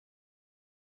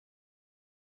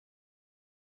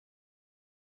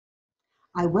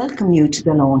I welcome you to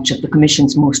the launch of the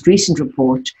Commission's most recent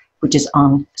report, which is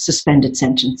on suspended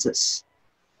sentences.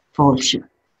 Fáilte.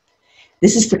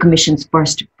 This is the Commission's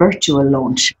first virtual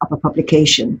launch of a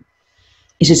publication.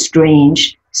 It is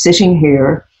strange sitting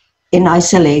here in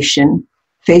isolation,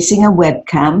 facing a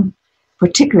webcam,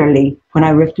 particularly when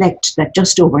I reflect that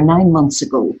just over 9 months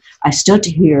ago, I stood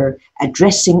here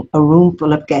addressing a room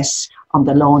full of guests on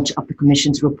the launch of the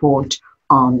Commission's report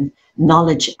on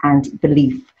knowledge and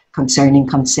belief concerning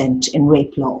consent in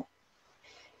rape law.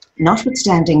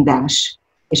 Notwithstanding that,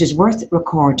 it is worth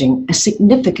recording a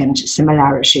significant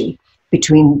similarity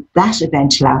between that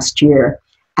event last year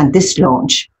and this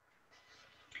launch.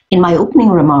 In my opening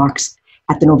remarks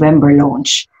at the November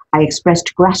launch, I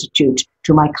expressed gratitude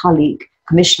to my colleague,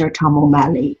 Commissioner Tom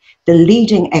O'Malley, the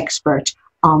leading expert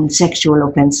on sexual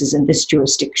offences in this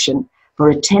jurisdiction,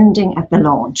 for attending at the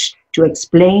launch to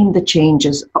explain the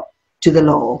changes to the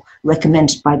law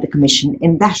recommended by the Commission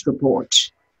in that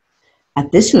report.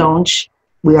 At this launch,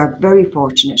 we are very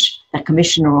fortunate that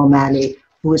Commissioner O'Malley,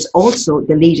 who is also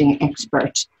the leading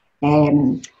expert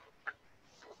on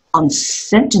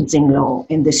sentencing law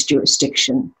in this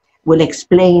jurisdiction, will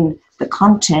explain the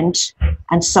content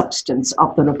and substance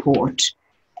of the report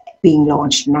being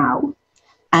launched now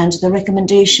and the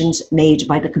recommendations made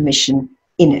by the Commission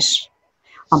in it.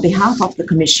 On behalf of the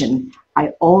Commission,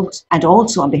 and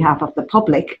also on behalf of the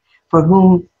public, for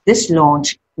whom this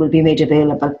launch will be made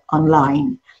available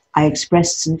online, I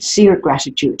express sincere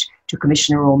gratitude to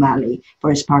Commissioner O'Malley for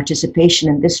his participation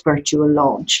in this virtual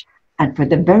launch and for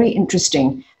the very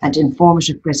interesting and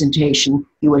informative presentation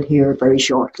you will hear very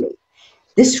shortly.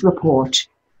 This report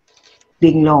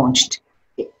being launched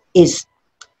is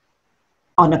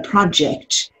on a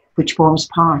project which forms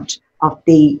part of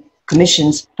the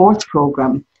Commission's fourth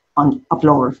programme of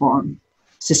law reform,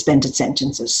 suspended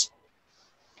sentences,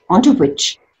 under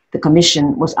which the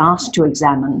Commission was asked to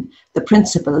examine the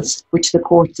principles which the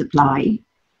courts apply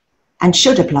and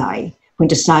should apply when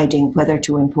deciding whether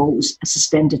to impose a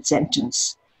suspended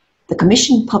sentence. The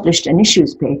Commission published an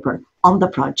issues paper on the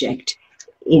project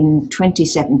in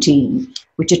 2017,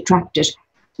 which attracted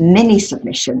many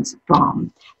submissions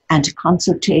from and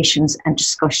consultations and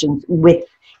discussions with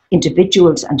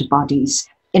individuals and bodies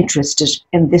interested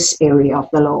in this area of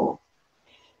the law.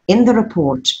 In the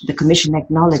report, the Commission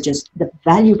acknowledges the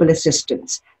valuable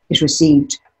assistance it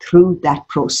received through that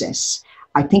process.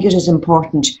 I think it is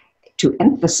important to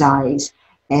emphasise,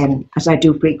 as I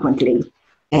do frequently,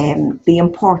 the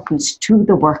importance to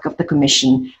the work of the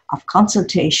Commission of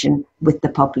consultation with the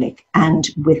public and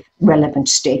with relevant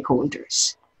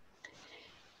stakeholders.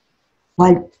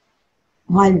 While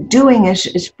doing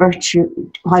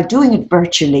it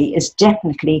virtually is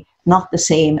definitely not the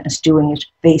same as doing it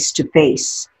face to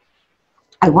face,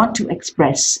 I want to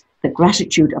express the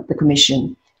gratitude of the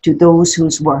Commission to those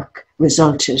whose work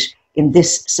resulted in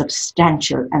this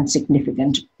substantial and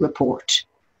significant report.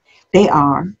 They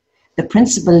are the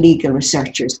principal legal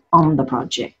researchers on the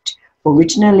project,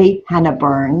 originally Hannah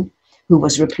Byrne, who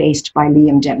was replaced by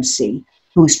Liam Dempsey,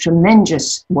 whose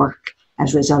tremendous work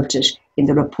has resulted in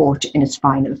the report in its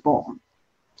final form.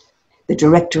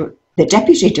 The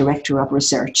Deputy Director of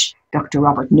Research, Dr.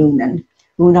 Robert Noonan,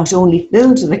 who not only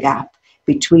filled the gap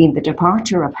between the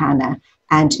departure of Hannah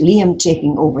and Liam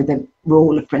taking over the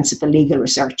role of Principal Legal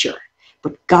Researcher,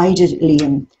 but guided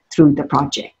Liam through the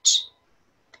project.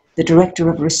 The Director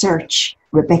of Research,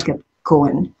 Rebecca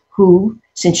Cohen, who,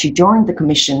 since she joined the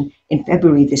Commission in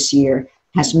February this year,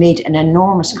 has made an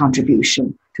enormous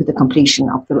contribution to the completion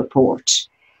of the report.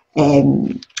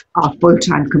 Our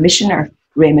full-time Commissioner,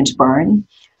 Raymond Byrne,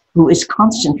 who is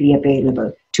constantly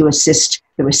available to assist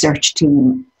the research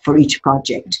team for each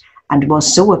project and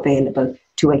was so available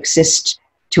to assist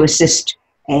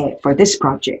for this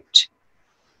project.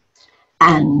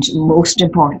 And most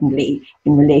importantly,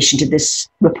 in relation to this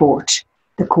report,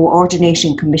 the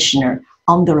coordinating Commissioner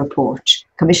on the report,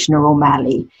 Commissioner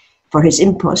O'Malley, for his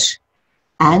input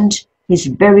and his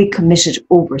very committed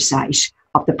oversight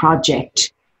of the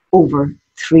project over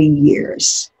 3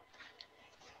 years.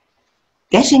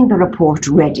 Getting the report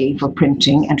ready for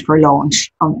printing and for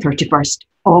launch on 31st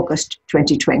August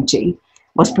 2020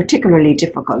 was particularly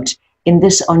difficult in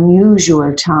this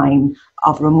unusual time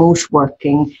of remote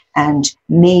working and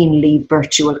mainly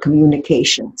virtual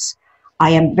communications.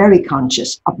 I am very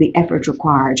conscious of the effort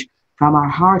required from our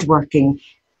hard-working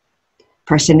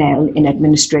personnel in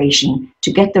administration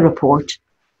to get the report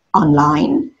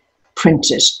online,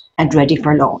 printed and ready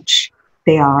for launch.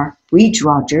 They are Reid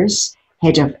Rogers,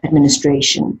 Head of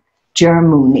Administration, Ger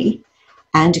Mooney,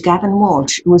 and Gavin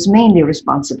Walsh, who was mainly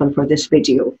responsible for this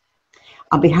video.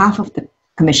 On behalf of the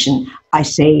Commission, I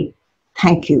say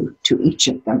Thank you to each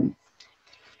of them.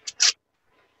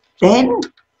 Then,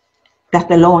 that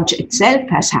the launch itself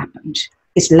has happened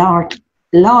is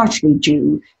largely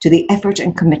due to the effort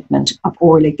and commitment of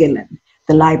Orla Gillen,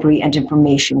 the Library and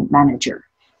Information Manager,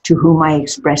 to whom I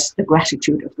express the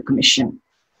gratitude of the Commission.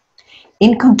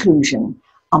 In conclusion,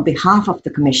 on behalf of the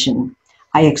Commission,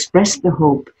 I express the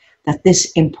hope that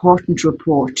this important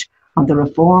report on the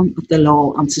reform of the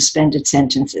law on suspended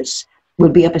sentences will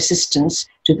be of assistance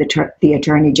to the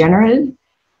Attorney General,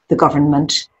 the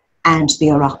Government and the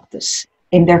Oireachtas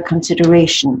in their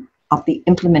consideration of the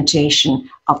implementation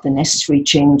of the necessary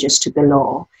changes to the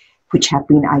law which have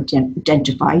been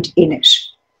identified in it.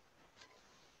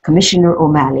 Commissioner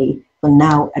O'Malley will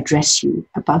now address you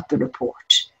about the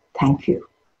report. Thank you.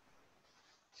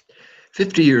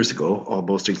 50 years ago,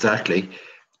 almost exactly,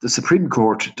 the Supreme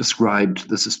Court described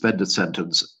the suspended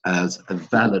sentence as a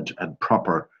valid and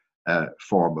proper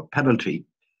form of penalty.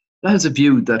 That is a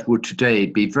view that would today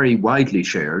be very widely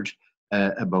shared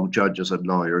among judges and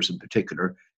lawyers in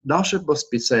particular. Not, it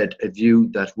must be said, a view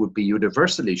that would be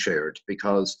universally shared,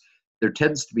 because there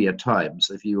tends to be at times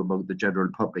a view among the general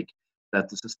public that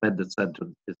the suspended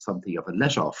sentence is something of a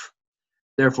let-off.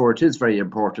 Therefore, it is very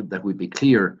important that we be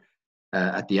clear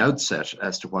at the outset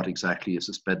as to what exactly a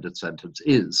suspended sentence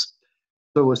is.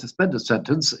 So a suspended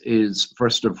sentence is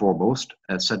first and foremost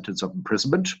a sentence of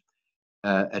imprisonment.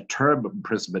 A term of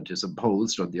imprisonment is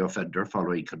imposed on the offender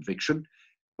following conviction,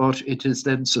 but it is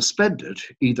then suspended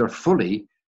either fully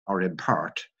or in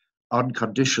part on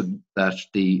condition that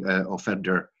the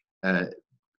offender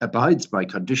abides by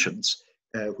conditions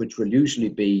which will usually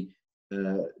be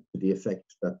to the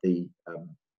effect that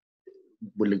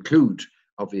will include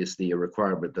obviously a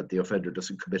requirement that the offender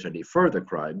doesn't commit any further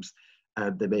crimes,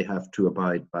 and they may have to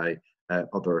abide by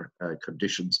other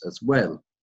conditions as well.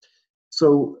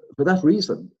 So for that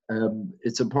reason,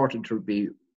 it's important to be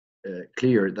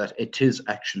clear that it is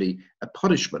actually a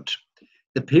punishment.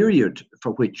 The period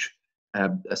for which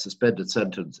a suspended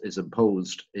sentence is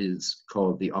imposed is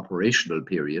called the operational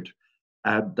period,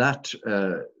 and that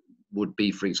would be,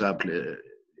 for example,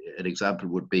 an example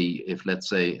would be if, let's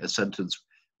say, a sentence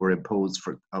were imposed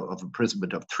of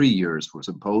imprisonment of 3 years was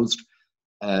imposed,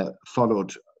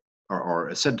 followed, or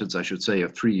a sentence, I should say,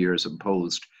 of 3 years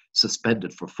imposed,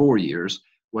 suspended for 4 years,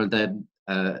 well then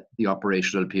the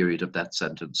operational period of that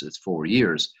sentence is 4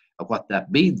 years. And what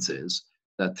that means is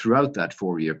that throughout that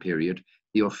 4-year period,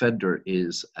 the offender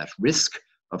is at risk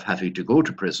of having to go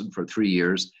to prison for 3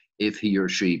 years if he or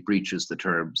she breaches the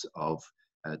terms of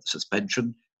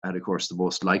suspension. And of course, the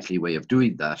most likely way of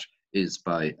doing that is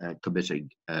by committing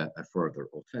a further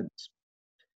offence.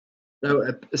 Now,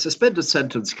 a suspended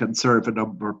sentence can serve a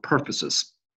number of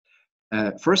purposes.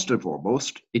 First and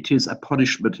foremost, it is a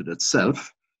punishment in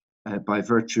itself by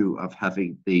virtue of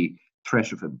having the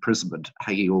threat of imprisonment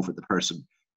hanging over the person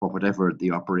for whatever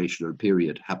the operational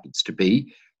period happens to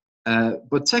be.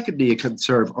 But secondly, it can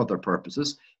serve other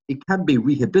purposes. It can be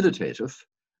rehabilitative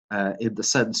in the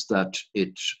sense that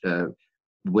it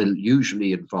will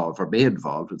usually involve, or may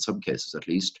involve in some cases at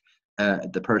least,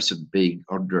 the person being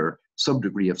under some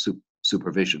degree of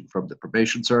supervision from the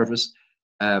probation service,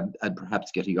 and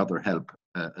perhaps getting other help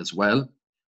as well.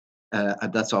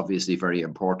 And that's obviously very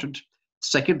important.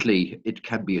 Secondly, it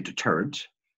can be a deterrent,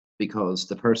 because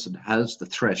the person has the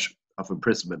threat of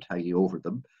imprisonment hanging over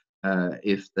them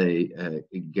if they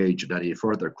engage in any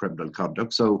further criminal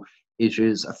conduct. So it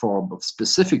is a form of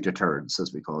specific deterrence,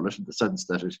 as we call it, in the sense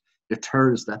that it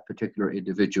deters that particular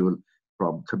individual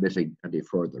from committing any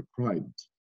further crimes.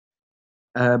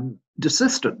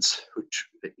 Desistance, which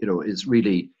is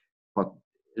really what,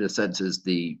 in a sense, is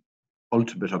the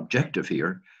ultimate objective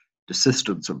here,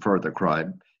 desistance from further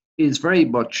crime, is very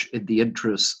much in the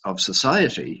interests of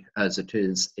society as it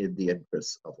is in the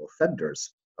interests of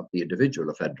offenders, of the individual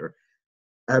offender.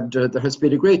 And there has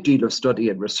been a great deal of study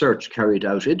and research carried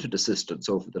out into desistance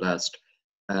over the last,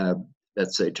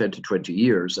 let's say, 10 to 20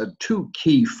 years. And two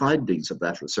key findings of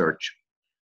that research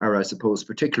are, I suppose,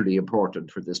 particularly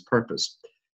important for this purpose.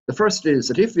 The first is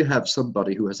that if you have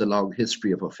somebody who has a long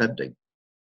history of offending,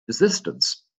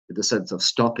 desistance, in the sense of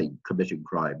stopping committing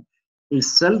crime,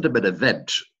 is seldom an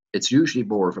event. It's usually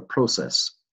more of a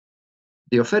process.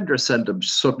 The offender seldom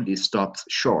suddenly stops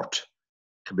short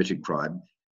committing crime.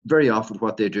 Very often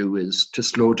what they do is to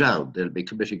slow down. They'll be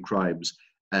committing crimes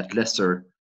at lesser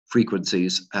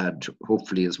frequencies and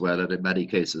hopefully as well, and in many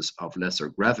cases of lesser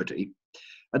gravity.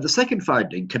 And the second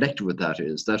finding connected with that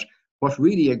is that what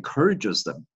really encourages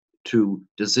them to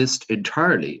desist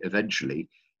entirely eventually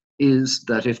is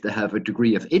that if they have a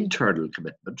degree of internal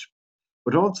commitment,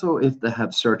 but also if they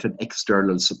have certain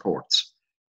external supports.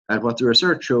 And what the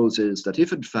research shows is that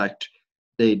if in fact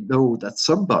they know that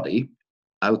somebody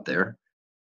out there,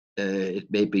 it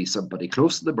may be somebody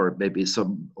close to them, or it may be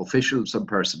some official, some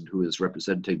person who is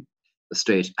representing the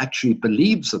state, actually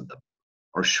believes in them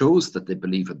or shows that they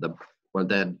believe in them, well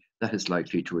then that is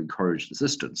likely to encourage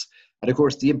resistance. And of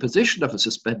course, the imposition of a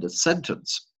suspended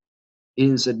sentence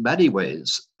is in many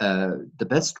ways the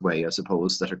best way, I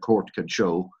suppose, that a court can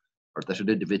show, or that an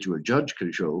individual judge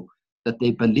can show, that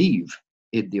they believe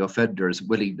in the offender's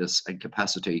willingness and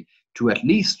capacity to at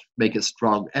least make a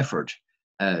strong effort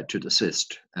to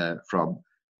desist from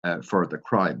further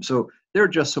crime. So they're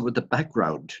just some of the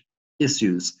background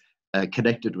issues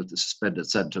connected with the suspended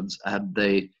sentence, and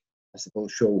they, I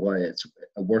suppose, show why it's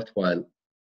a worthwhile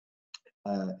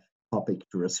topic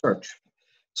to research.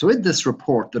 So in this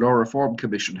report, the Law Reform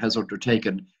Commission has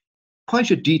undertaken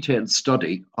quite a detailed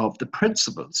study of the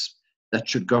principles that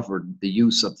should govern the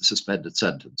use of the suspended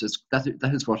sentence.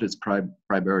 That is what it's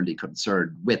primarily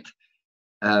concerned with.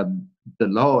 The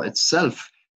law itself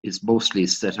is mostly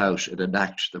set out in an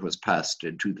act that was passed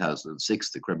in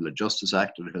 2006, the Criminal Justice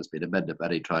Act, and it has been amended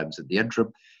many times in the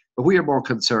interim. But we are more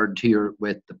concerned here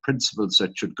with the principles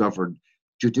that should govern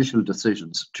judicial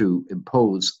decisions to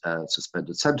impose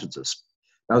suspended sentences.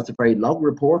 Now, it's a very long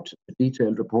report, a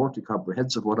detailed report, a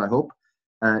comprehensive one, I hope.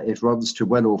 It runs to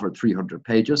well over 300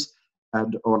 pages.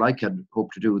 And all I can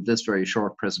hope to do with this very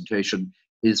short presentation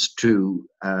is to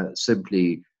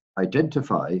simply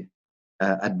identify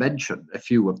and mention a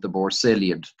few of the more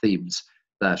salient themes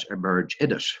that emerge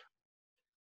in it.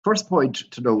 First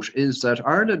point to note is that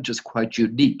Ireland is quite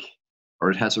unique, or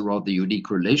it has a rather unique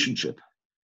relationship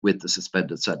with the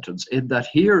suspended sentence, in that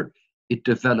here it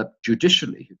developed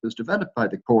judicially. It was developed by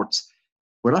the courts.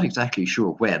 We're not exactly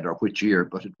sure when or which year,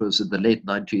 but it was in the late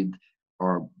 19th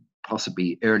or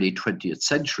possibly early 20th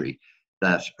century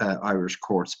that Irish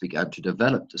courts began to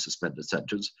develop the suspended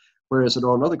sentence, whereas in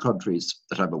all other countries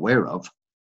that I'm aware of,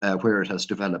 where it has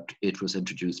developed, it was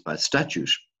introduced by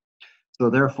statute. So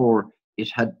therefore, it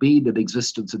had been in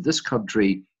existence in this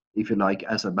country, if you like,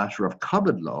 as a matter of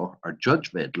common law or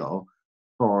judge-made law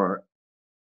for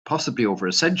possibly over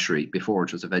a century before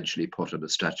it was eventually put on a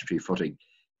statutory footing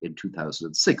in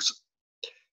 2006.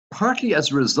 Partly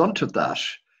as a result of that,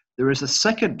 there is a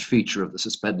second feature of the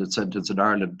suspended sentence in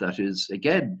Ireland that is,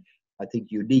 again, I think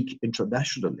unique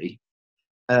internationally,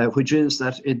 which is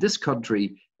that in this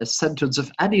country, a sentence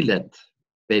of any length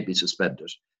may be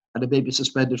suspended, and it may be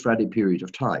suspended for any period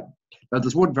of time. Now,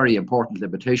 there's one very important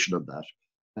limitation on that.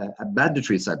 A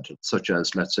mandatory sentence, such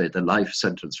as, let's say, the life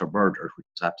sentence for murder, which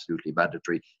is absolutely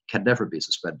mandatory, can never be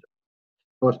suspended.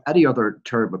 But any other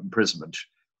term of imprisonment,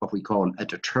 what we call a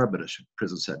determinate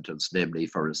prison sentence, namely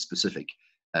for a specific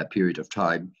period of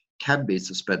time, can be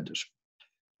suspended.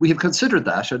 We have considered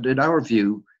that, and in our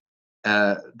view,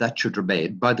 that should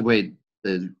remain. By the way,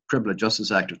 the Criminal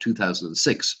Justice Act of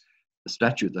 2006, the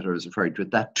statute that I was referring to,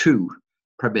 that too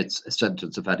permits a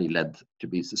sentence of any length to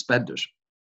be suspended.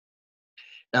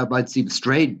 Now, it might seem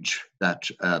strange that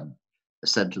a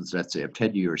sentence, let's say, of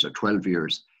 10 years or 12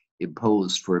 years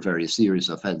imposed for a very serious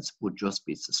offence would just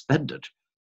be suspended.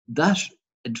 That,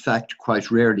 in fact,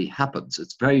 quite rarely happens.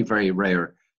 It's very, very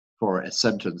rare for a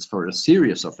sentence for a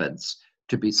serious offence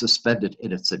to be suspended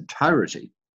in its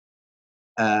entirety.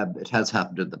 It has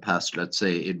happened in the past, let's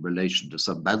say, in relation to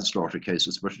some manslaughter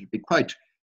cases, but it would be quite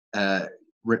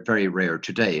very rare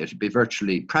today. It would be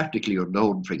virtually practically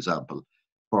unknown, for example,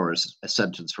 for a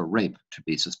sentence for rape to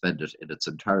be suspended in its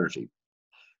entirety.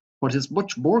 What is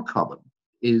much more common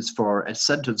is for a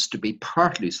sentence to be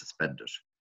partly suspended.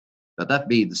 Now, that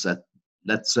means that,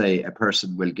 let's say, a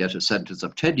person will get a sentence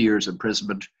of 10 years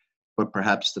imprisonment, but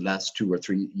perhaps the last 2 or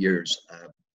 3 years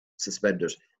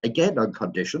suspended, again on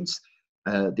conditions.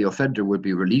 The offender will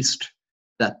be released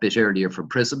that bit earlier from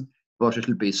prison, but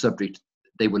it'll be subject,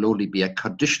 they will only be a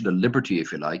conditional liberty,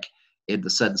 if you like, in the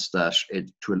sense that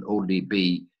it will only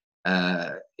be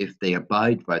if they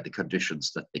abide by the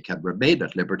conditions that they can remain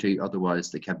at liberty,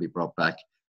 otherwise they can be brought back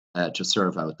to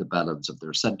serve out the balance of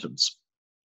their sentence.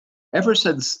 Ever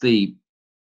since the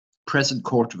present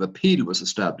Court of Appeal was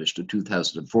established in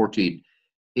 2014,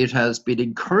 it has been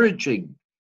encouraging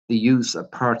the use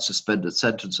of part suspended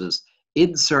sentences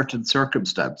in certain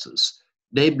circumstances,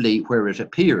 namely where it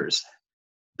appears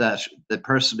that the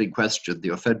person in question, the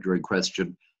offender in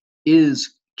question,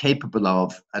 is capable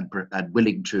of and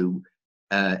willing to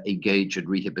engage in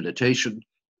rehabilitation,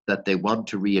 that they want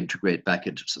to reintegrate back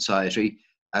into society,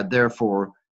 and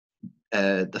therefore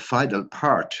the final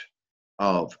part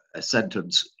of a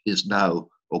sentence is now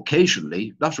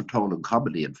occasionally, not at all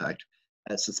uncommonly in fact,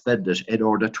 suspended in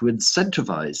order to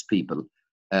incentivize people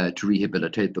to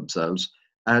rehabilitate themselves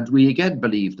And we again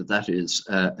believe that that is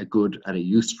a good and a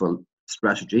useful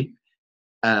strategy.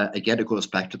 Again, it goes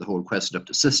back to the whole question of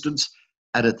desistance.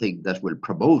 Anything that will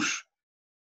promote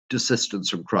desistance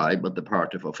from crime on the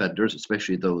part of offenders,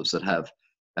 especially those that have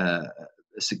a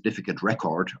significant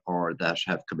record or that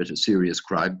have committed serious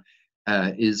crime,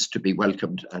 is to be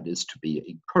welcomed and is to be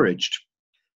encouraged.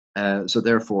 So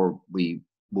therefore, we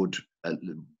would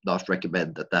not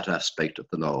recommend that that aspect of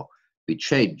the law be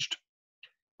changed.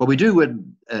 What we do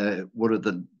in one of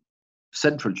the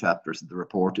central chapters of the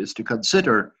report is to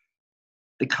consider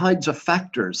the kinds of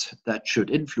factors that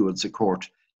should influence a court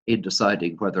in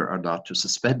deciding whether or not to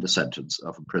suspend a sentence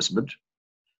of imprisonment.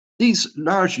 These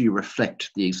largely reflect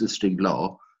the existing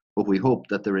law, but we hope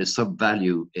that there is some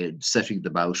value in setting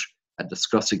them out and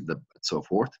discussing them and so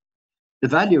forth. The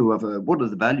value of one of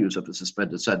the values of a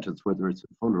suspended sentence, whether it's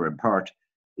in full or in part,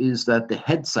 is that the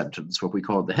head sentence, what we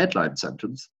call the headline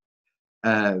sentence,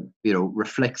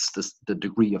 reflects the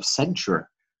degree of censure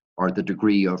or the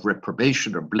degree of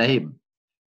reprobation or blame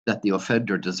that the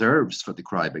offender deserves for the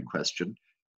crime in question.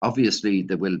 Obviously,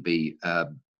 there will be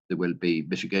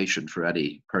mitigation for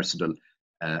any personal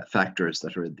factors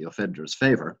that are in the offender's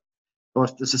favour,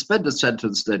 but the suspended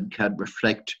sentence then can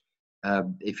reflect,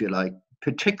 if you like,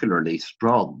 particularly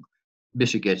strong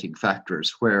mitigating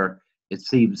factors where it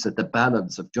seems that the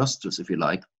balance of justice, if you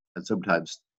like, and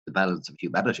sometimes the balance of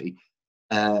humanity,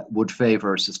 would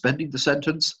favour suspending the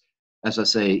sentence, as I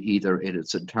say, either in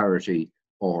its entirety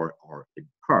or in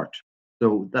part.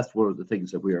 So that's one of the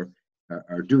things that we are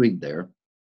doing there.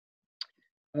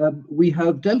 We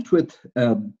have dealt with,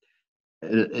 in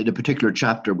a particular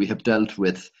chapter, we have dealt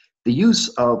with the use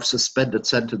of suspended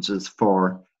sentences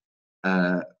for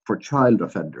child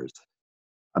offenders.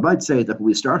 I might say that when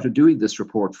we started doing this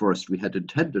report first, we had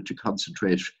intended to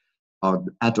concentrate on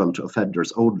adult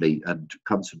offenders only and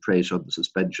concentrate on the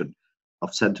suspension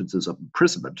of sentences of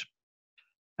imprisonment.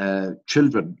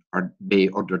 Children may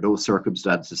under no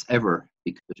circumstances ever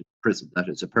be committed to prison. That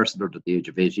is, a person under the age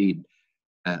of 18,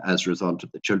 as a result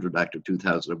of the Children Act of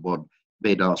 2001,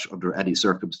 may not under any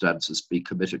circumstances be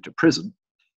committed to prison.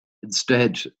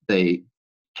 Instead, they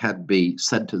can be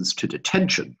sentenced to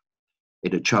detention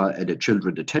in a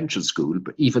children detention school,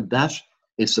 but even that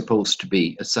is supposed to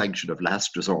be a sanction of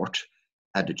last resort,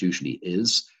 and it usually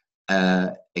is,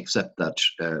 except that,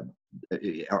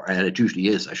 and it usually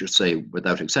is, I should say,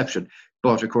 without exception.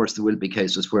 But of course, there will be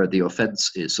cases where the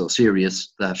offence is so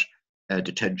serious that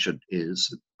detention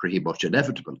is pretty much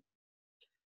inevitable.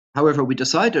 However, we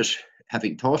decided,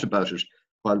 having thought about it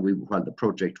while the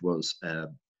project was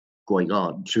going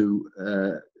on,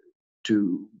 to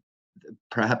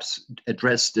perhaps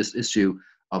address this issue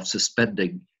of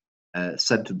suspending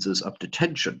sentences of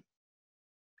detention.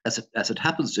 As it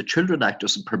happens, the Children Act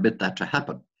doesn't permit that to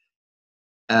happen.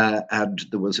 And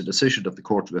there was a decision of the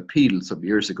Court of Appeal some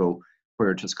years ago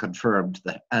where it has confirmed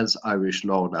that as Irish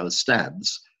law now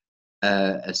stands,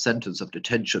 a sentence of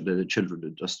detention in a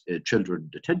children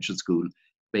detention school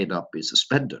may not be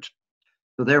suspended.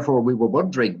 So therefore, we were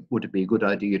wondering, would it be a good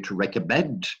idea to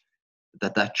recommend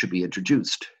that should be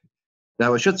introduced?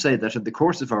 Now, I should say that in the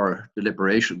course of our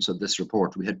deliberations on this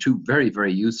report, we had two very,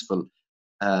 very useful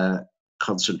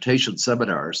consultation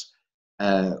seminars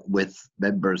with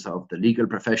members of the legal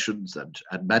professions and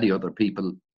many other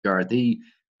people, Gardaí,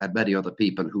 and many other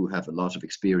people who have a lot of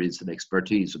experience and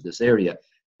expertise in this area.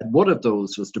 And one of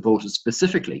those was devoted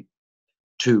specifically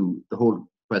to the whole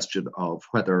question of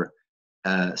whether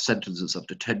sentences of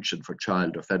detention for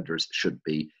child offenders should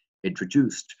be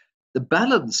introduced. The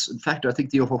balance, in fact, I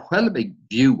think the overwhelming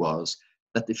view was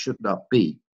that they should not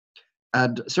be.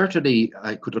 And certainly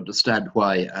I could understand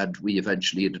why, and we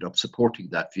eventually ended up supporting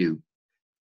that view.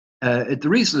 The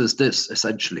reason is this,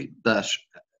 essentially, that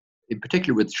in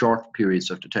particular with short periods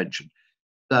of detention,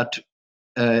 that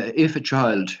if a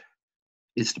child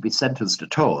is to be sentenced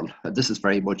at all, and this is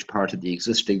very much part of the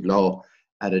existing law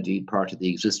and indeed part of the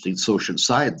existing social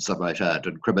science, I might add,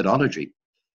 and criminology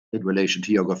in relation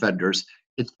to young offenders,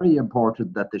 it's very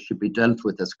important that they should be dealt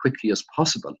with as quickly as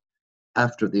possible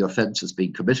after the offence has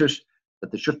been committed,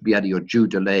 that there shouldn't be any undue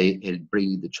delay in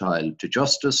bringing the child to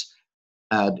justice,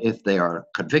 and if they are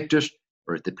convicted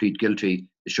or if they plead guilty,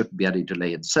 there shouldn't be any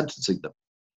delay in sentencing them.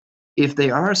 If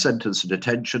they are sentenced to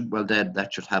detention, well then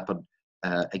that should happen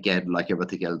again, like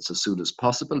everything else, as soon as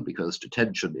possible, because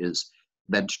detention is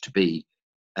meant to be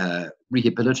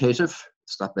rehabilitative.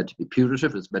 It's not meant to be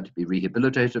punitive, it's meant to be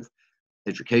rehabilitative,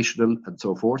 educational, and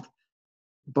so forth.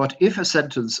 But if a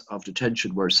sentence of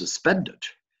detention were suspended,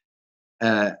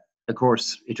 of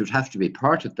course, it would have to be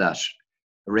part of that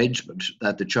arrangement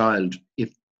that the child,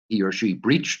 if he or she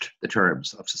breached the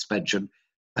terms of suspension,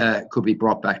 could be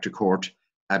brought back to court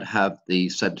and have the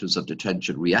sentence of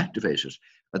detention reactivated.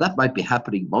 Now, that might be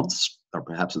happening months, or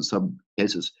perhaps in some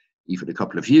cases even a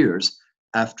couple of years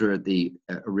after the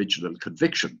original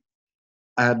conviction.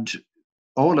 And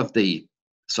all of the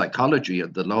psychology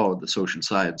and the law and the social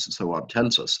science and so on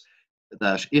tells us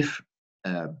that if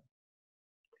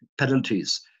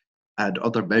penalties and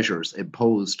other measures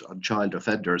imposed on child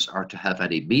offenders are to have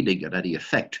any meaning and any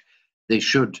effect, they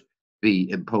should be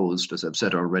imposed, as I've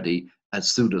said already,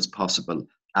 as soon as possible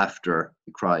after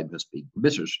the crime has been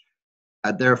committed.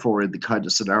 And therefore, in the kind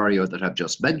of scenario that I've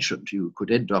just mentioned, you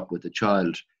could end up with a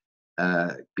child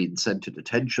being sent to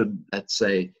detention, let's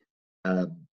say,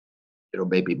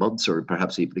 maybe months or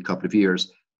perhaps even a couple of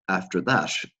years after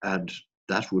that. And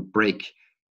that would break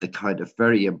the kind of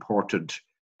very important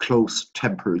close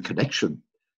temporal connection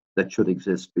that should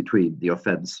exist between the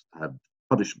offence and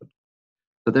punishment.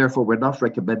 So therefore, we're not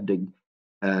recommending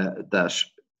that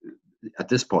at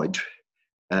this point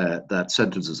that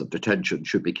sentences of detention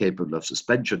should be capable of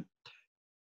suspension.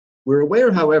 We're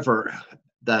aware, however,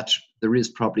 that there is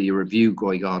probably a review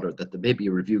going on, or that there may be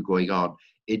a review going on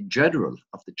in general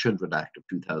of the Children Act of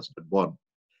 2001.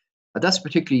 And that's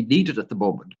particularly needed at the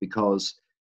moment because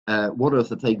one of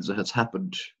the things that has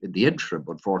happened in the interim,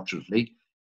 unfortunately,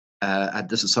 and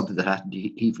this is something that hadn't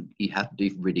even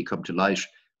really come to light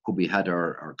when we had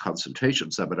our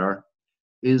consultation seminar,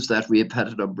 is that we have had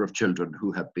a number of children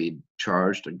who have been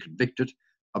charged and convicted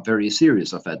of very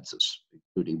serious offences,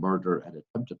 including murder and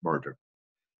attempted murder.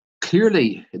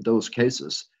 Clearly, in those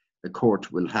cases, the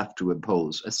court will have to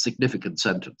impose a significant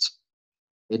sentence,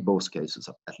 in most cases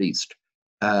at least,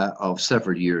 of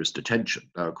several years detention.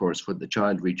 Now, of course, when the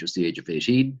child reaches the age of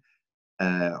 18,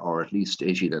 or at least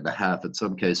 18 and a half in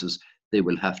some cases, they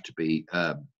will have to be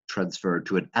transferred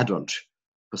to an adult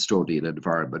custodial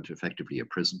environment, effectively a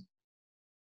prison.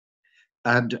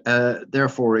 And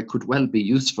therefore, it could well be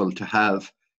useful to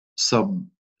have some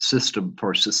system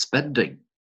for suspending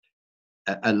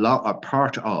a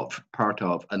part of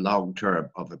a long term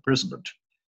of imprisonment.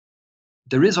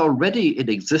 There is already in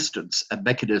existence a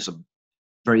mechanism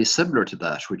very similar to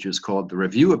that, which is called the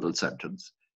reviewable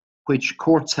sentence, which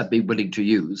courts have been willing to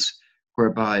use,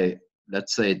 whereby,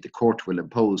 let's say, the court will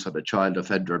impose on a child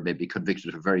offender, maybe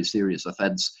convicted of a very serious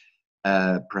offence,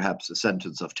 perhaps a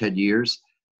sentence of 10 years,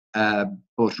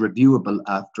 but reviewable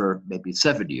after maybe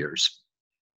 7 years.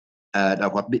 Now,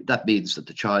 what that means that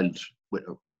the child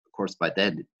will, of course, by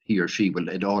then he or she will,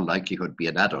 in all likelihood, be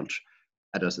an adult,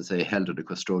 and as I say, held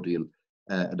in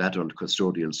an adult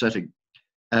custodial setting.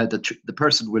 The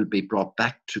person will be brought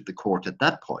back to the court at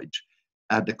that point,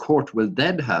 and the court will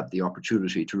then have the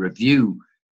opportunity to review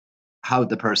how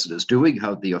the person is doing,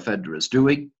 how the offender is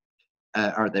doing.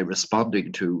 Are they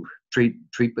responding to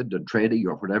treatment and training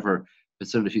or whatever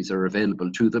facilities are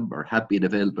available to them or have been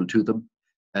available to them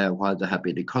while they have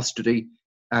been in custody?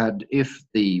 And if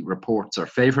the reports are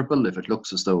favourable, if it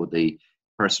looks as though the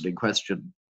person in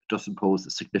question doesn't pose a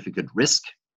significant risk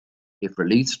if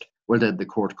released, well, then the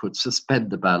court could suspend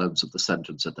the balance of the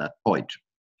sentence at that point.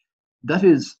 That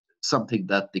is something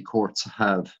that the courts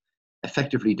have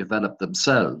effectively developed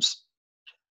themselves.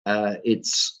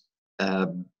 There's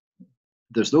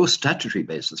no statutory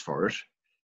basis for it.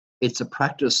 It's a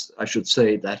practice, I should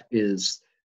say, that is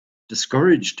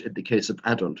discouraged in the case of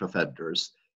adult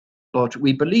offenders, but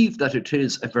we believe that it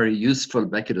is a very useful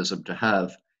mechanism to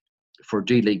have for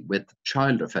dealing with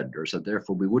child offenders, and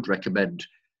therefore we would recommend,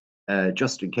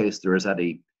 just in case there is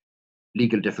any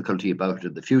legal difficulty about it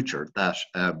in the future, that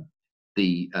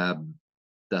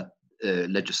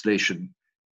legislation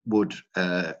would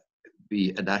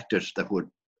be enacted that would,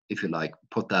 if you like,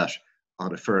 put that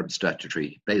on a firm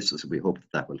statutory basis, and we hope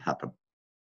that will happen.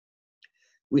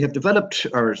 We have developed,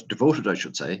 or devoted, I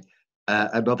should say,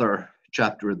 another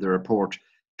chapter in the report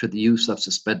to the use of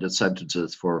suspended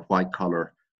sentences for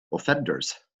white-collar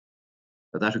offenders.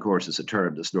 Now, that, of course, is a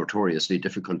term that's notoriously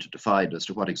difficult to define as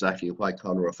to what exactly a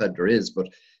white-collar offender is, but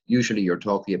usually you're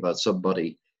talking about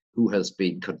somebody who has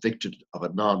been convicted of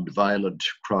a non-violent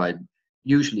crime,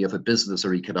 usually of a business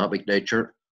or economic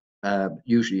nature.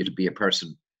 Usually it'll be a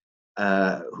person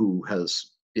who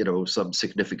has, some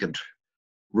significant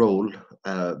role,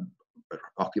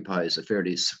 occupies a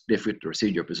fairly significant or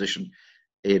senior position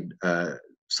in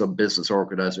some business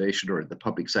organization or in the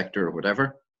public sector or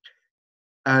whatever.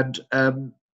 And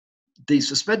the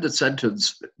suspended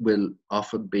sentence will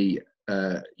often be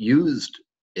used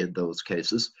in those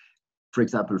cases. For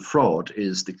example, fraud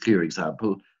is the clear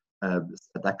example.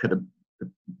 That could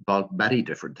involve many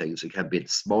different things. It can be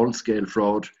small-scale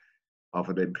fraud of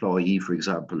an employee, for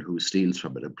example, who steals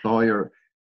from an employer.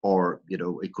 or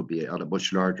it could be on a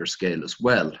much larger scale as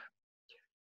well.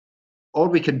 All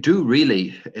we can do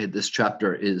really in this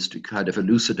chapter is to kind of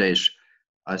elucidate,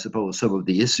 I suppose, some of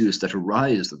the issues that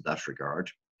arise in that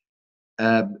regard.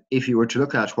 If you were to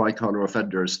look at white-collar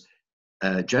offenders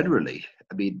generally,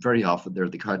 I mean, very often they're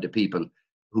the kind of people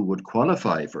who would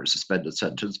qualify for a suspended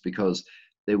sentence because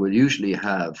they will usually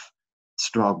have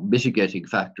strong mitigating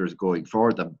factors going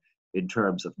for them in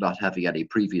terms of not having any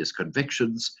previous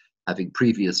convictions, having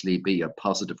previously been a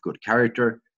positive good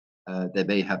character. They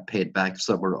may have paid back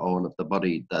some or all of the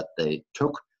money that they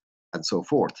took, and so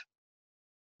forth.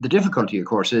 The difficulty, of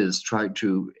course, is trying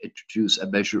to introduce a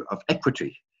measure of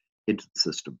equity into the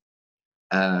system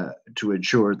to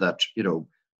ensure that,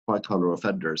 white-collar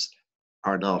offenders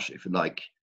are not, if you like,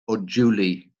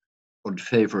 unduly,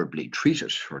 unfavorably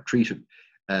treated, or treated.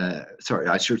 Sorry,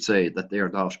 I should say that they are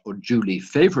not unduly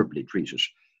favorably treated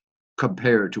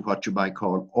compared to what you might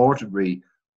call ordinary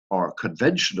or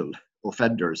conventional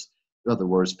offenders. In other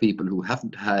words, people who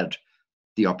haven't had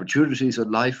the opportunities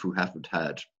in life, who haven't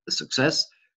had the success,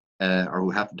 or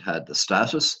who haven't had the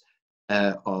status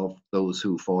of those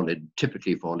who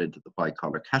typically fall into the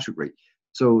white-collar category.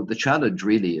 So the challenge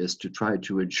really is to try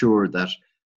to ensure that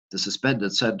the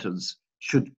suspended sentence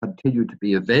should continue to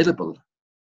be available,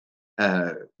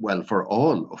 for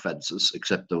all offences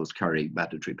except those carrying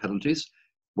mandatory penalties.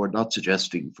 We're not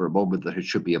suggesting for a moment that it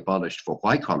should be abolished for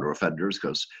white-collar offenders,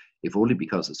 if only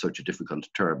because it's such a difficult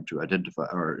term to identify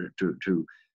or to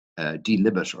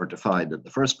delimit or define in the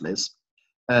first place.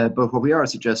 But what we are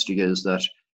suggesting is that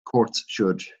courts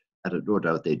should, and no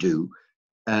doubt they do,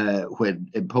 when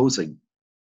imposing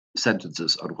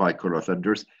sentences on white-collar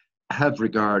offenders, have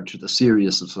regard to the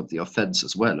seriousness of the offence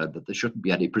as well, and that there shouldn't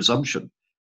be any presumption,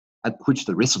 and which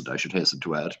there isn't, I should hasten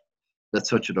to add, that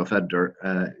such an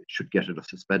offender should get a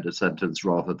suspended sentence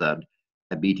rather than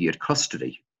immediate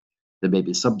custody. There may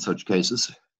be some such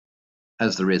cases,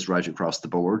 as there is right across the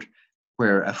board,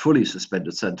 where a fully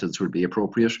suspended sentence would be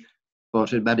appropriate,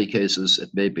 but in many cases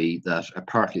it may be that a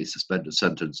partly suspended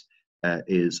sentence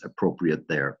is appropriate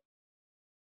there.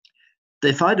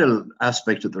 The final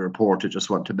aspect of the report I just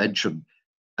want to mention,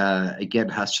 again,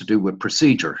 has to do with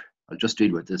procedure. I'll just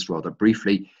deal with this rather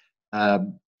briefly. As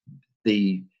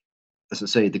I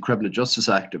say, the Criminal Justice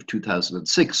Act of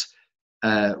 2006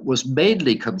 was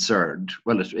mainly concerned,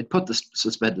 it put the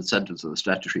suspended sentence on the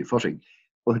statutory footing,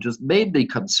 but it was mainly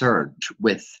concerned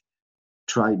with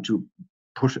trying to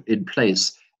put in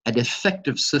place an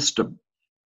effective system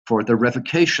for the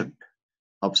revocation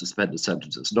of suspended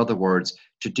sentences. In other words,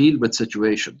 to deal with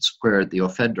situations where the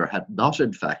offender had not,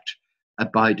 in fact,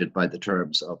 abided by the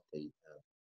terms of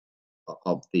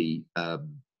the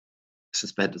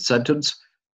suspended sentence,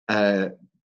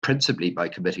 principally by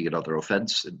committing another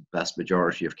offence in the vast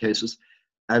majority of cases.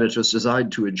 And it was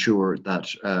designed to ensure that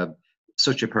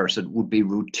such a person would be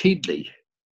routinely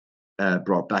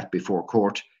brought back before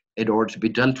court in order to be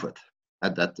dealt with,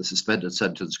 and that the suspended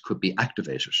sentence could be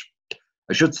activated.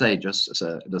 I should say, just as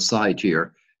an aside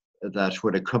here, that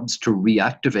when it comes to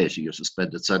reactivating a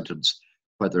suspended sentence,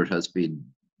 whether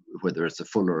it's a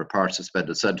full or a part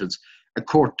suspended sentence, a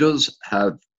court does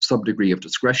have some degree of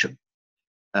discretion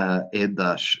in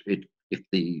that if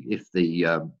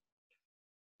the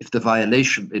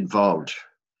violation involved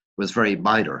was very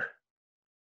minor,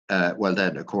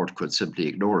 then a court could simply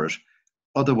ignore it.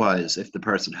 Otherwise, if the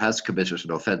person has committed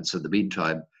an offence in the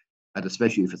meantime, and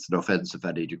especially if it's an offence of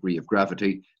any degree of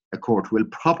gravity, a court will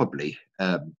probably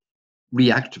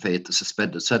reactivate the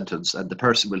suspended sentence, and the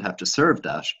person will have to serve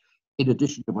that in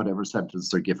addition to whatever sentence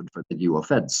they're given for the new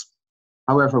offence.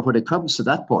 However, when it comes to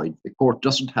that point, the court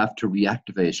doesn't have to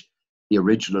reactivate the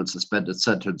original suspended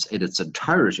sentence in its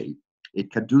entirety.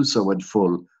 It can do so in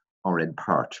full or in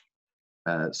part,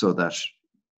 so that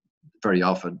very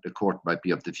often the court might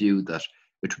be of the view that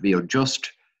it would be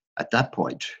unjust at that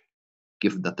point,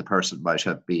 given that the person might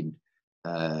have been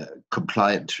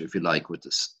compliant, if you like, with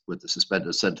the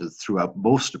suspended sentence throughout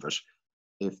most of it.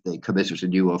 If they committed a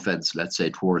new offence, let's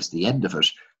say towards the end of it,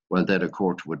 well, then a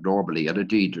court would normally, and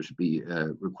indeed it would be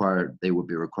required, they would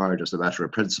be required as a matter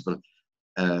of principle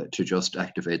to just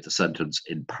activate the sentence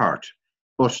in part.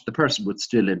 But the person would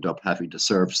still end up having to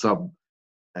serve some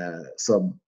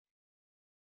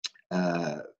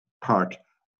part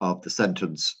of the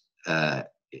sentence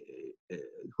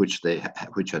which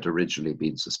had originally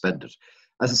been suspended.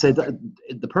 As I say,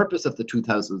 the purpose of the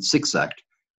 2006 Act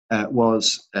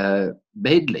was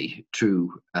mainly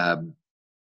to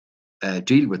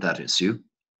deal with that issue,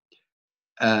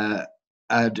 and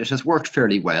it has worked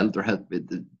fairly well. There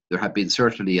have been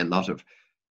certainly a lot of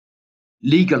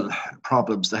legal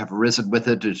problems that have arisen with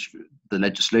it. The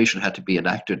legislation had to be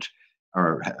enacted,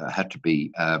 or had to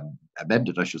be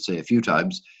amended, I should say, a few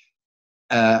times.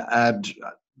 And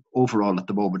overall, at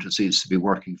the moment, it seems to be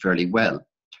working fairly well.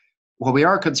 What we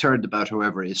are concerned about,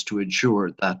 however, is to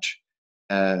ensure that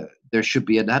there should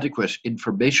be an adequate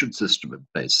information system in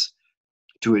place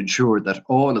to ensure that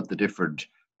all of the different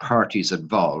parties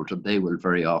involved, and they will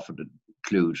very often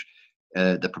include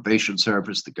the probation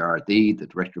service, the Gardaí, the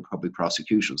Director of Public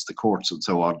Prosecutions, the courts, and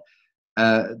so on,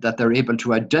 that they're able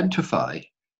to identify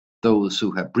those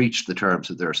who have breached the terms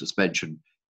of their suspension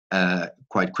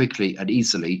quite quickly and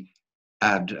easily,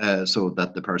 and so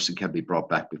that the person can be brought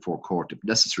back before court if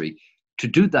necessary. To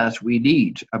do that, we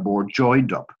need a more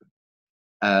joined up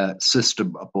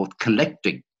system of both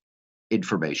collecting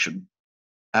information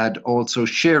and also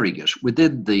sharing it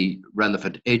within the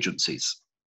relevant agencies.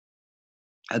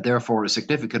 And therefore, a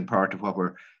significant part of what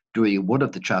we're doing in one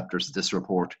of the chapters of this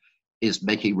report is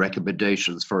making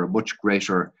recommendations for a much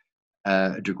greater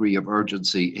degree of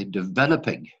urgency in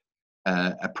developing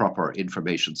a proper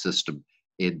information system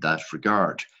in that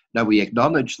regard. Now, we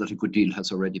acknowledge that a good deal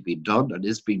has already been done and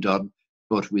is being done,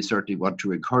 but we certainly want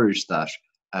to encourage that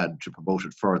and to promote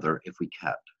it further if we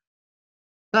can.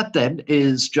 That then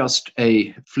is just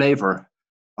a flavour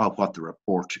of what the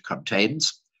report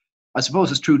contains. I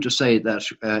suppose it's true to say that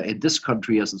in this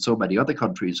country, as in so many other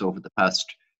countries over the past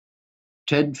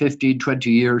 10, 15,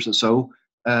 20 years or so,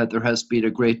 there has been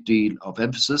a great deal of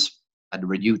emphasis and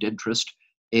renewed interest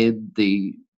in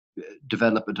the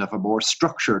development of a more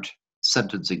structured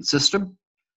sentencing system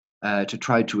to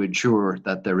try to ensure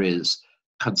that there is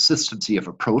consistency of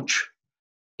approach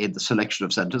in the selection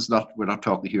of sentence. We're not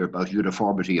talking here about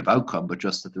uniformity of outcome, but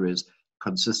just that there is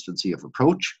consistency of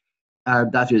approach.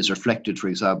 And that is reflected, for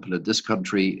example, in this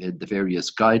country in the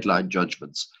various guideline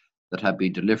judgments that have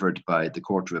been delivered by the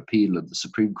Court of Appeal and the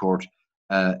Supreme Court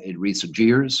in recent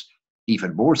years,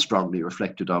 even more strongly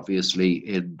reflected, obviously,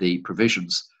 in the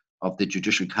provisions of the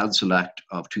Judicial Council Act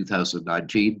of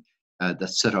 2019 that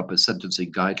set up a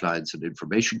sentencing guidelines and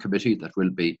information committee that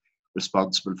will be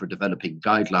responsible for developing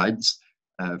guidelines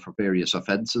for various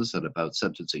offences and about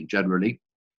sentencing generally.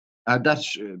 And that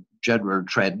general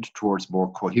trend towards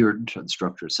more coherent and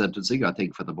structured sentencing, I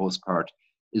think for the most part,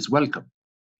 is welcome.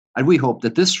 And we hope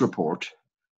that this report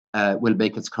will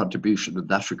make its contribution in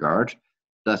that regard,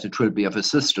 that it will be of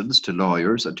assistance to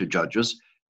lawyers and to judges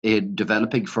in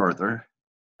developing further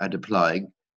and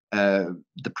applying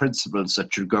the principles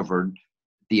that should govern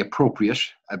the appropriate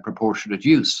and proportionate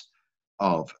use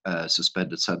of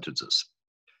suspended sentences.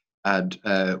 And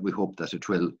we hope that it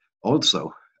will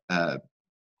also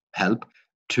help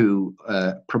to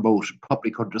promote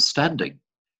public understanding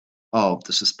of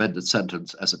the suspended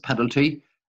sentence as a penalty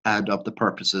and of the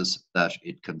purposes that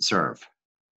it can serve.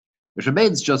 It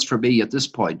remains just for me at this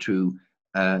point to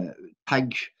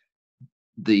thank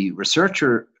the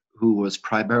researcher who was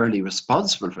primarily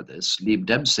responsible for this. Liam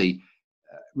Dempsey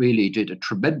really did a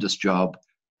tremendous job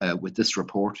with this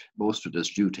report. Most of it is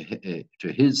due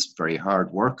to his very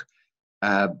hard work.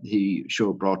 He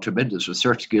brought tremendous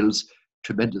research skills,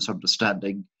 tremendous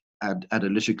understanding and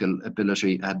analytical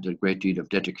ability, and a great deal of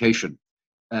dedication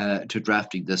to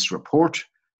drafting this report.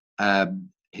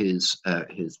 His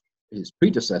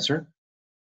predecessor,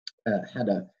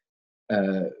 Hannah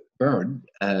Byrne,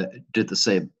 did the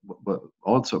same,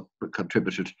 also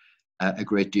contributed a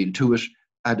great deal to it.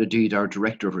 And indeed, our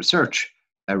Director of Research,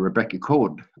 Rebecca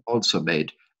Cohen, also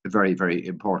made a very, very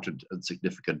important and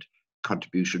significant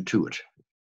contribution to it.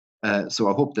 So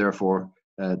I hope, therefore,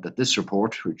 that this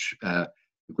report, which a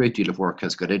great deal of work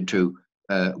has gone into,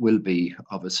 will be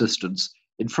of assistance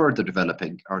in further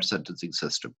developing our sentencing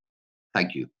system.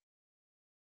 Thank you.